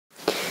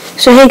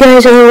So hey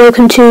guys, and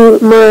welcome to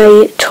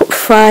my top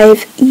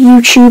 5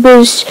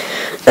 YouTubers.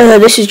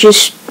 This is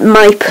just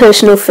my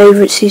personal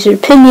favourites. These are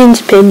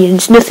opinions,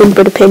 nothing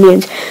but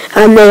opinions,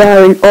 and they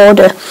are in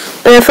order.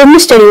 If I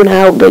missed anyone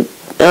out, but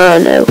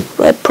no,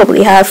 I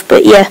probably have,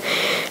 but yeah.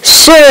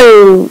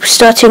 So,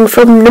 starting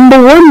from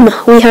number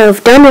 1, we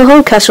have Daniel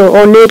Hardcastle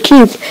or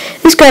Nerdcubed.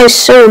 This guy is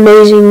so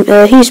amazing.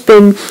 He's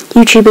been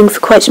YouTubing for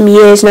quite some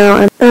years now,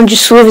 and I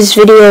just love his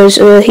videos.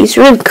 He's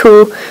really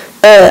cool.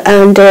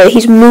 And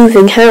he's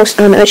moving house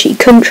and actually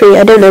country.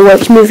 I don't know where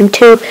he's moving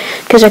to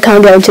because I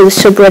can't go into the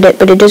subreddit,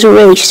 but it doesn't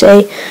really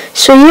say.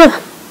 So yeah.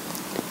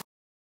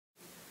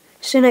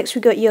 So next we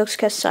got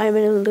Yogscast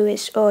Simon and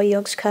Lewis, or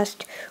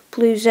Yogscast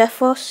Blue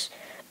Zephos.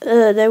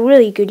 They're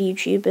really good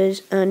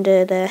YouTubers, and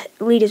they're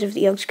leaders of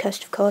the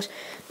Yogscast, of course,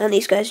 and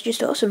these guys are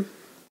just awesome.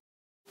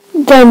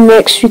 Then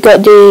next we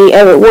got the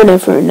one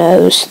everyone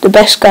knows, the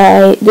best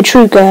guy, the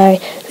true guy,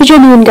 the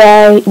genuine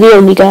guy, the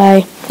only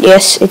guy.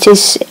 Yes, it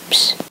is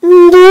Sips.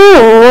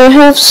 No, I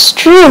have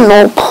Strin,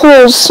 or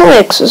Paul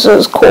 6 as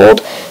it's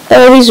called.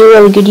 He's a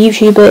really good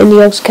YouTuber in the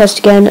Yogscast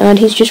again, and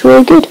he's just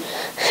really good.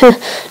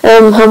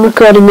 I'm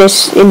recording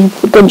this in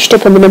bunched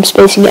up, and then I'm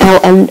spacing it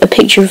out, and a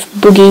picture of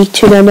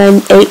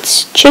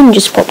Boogie2998's chin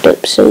just popped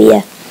up, so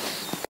yeah.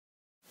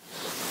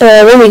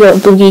 Then we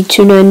got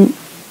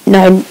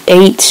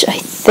Boogie2998, I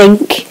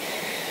think.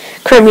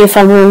 Correct me if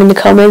I'm wrong in the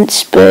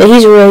comments, but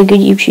he's a really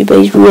good YouTuber,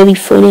 he's really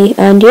funny,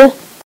 and yeah.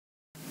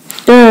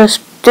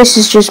 This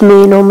is just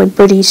me and all my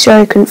buddies.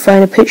 Sorry I couldn't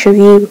find a picture of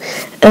you,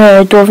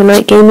 Dwarven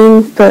Night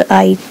Gaming, but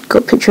I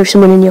got a picture of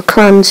someone in your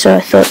clan, so I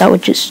thought that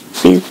would just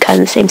be kind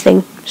of the same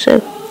thing. So,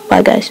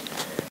 bye guys.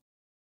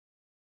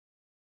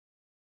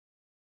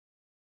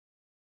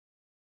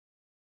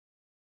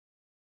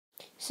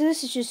 So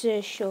this is just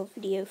a short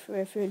video for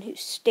everyone who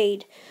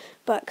stayed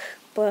back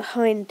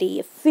behind the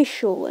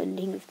official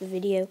ending of the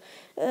video,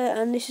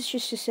 and this is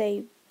just to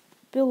say,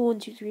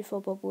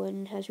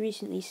 Bill1234Bobbin has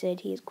recently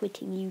said he is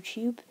quitting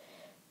YouTube.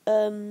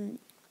 And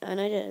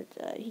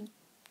he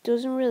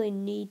doesn't really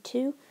need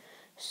to,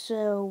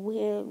 so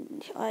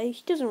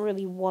he doesn't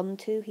really want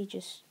to, he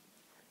just,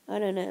 I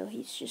don't know,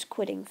 he's just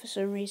quitting for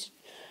some reason.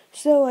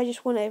 So I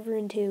just want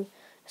everyone to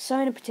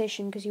sign a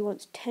petition, because he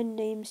wants 10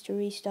 names to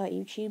restart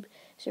YouTube,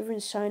 so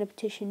everyone sign a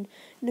petition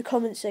in the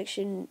comment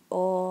section,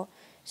 or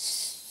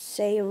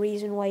say a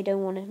reason why you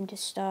don't want him to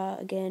start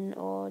again,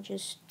 or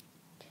just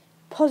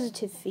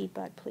positive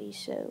feedback, please.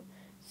 So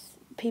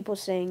people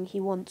saying he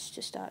wants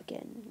to start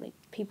again, like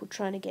people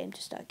trying to get him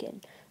to start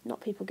again,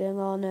 not people going,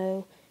 oh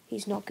no,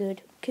 he's not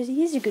good, because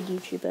he is a good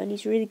YouTuber, and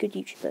he's a really good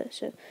YouTuber,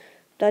 so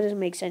that doesn't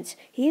make sense.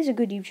 He is a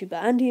good YouTuber,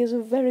 and he is a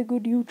very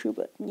good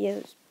YouTuber. Yeah,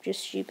 it's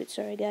just stupid,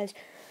 sorry guys.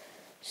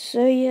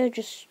 So yeah,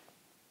 just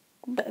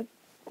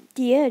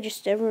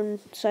everyone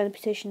sign the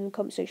petition in the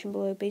comment section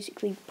below,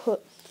 basically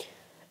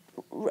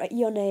write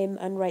your name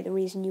and write the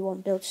reason you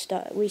want Bill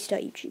to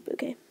restart YouTube,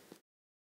 okay?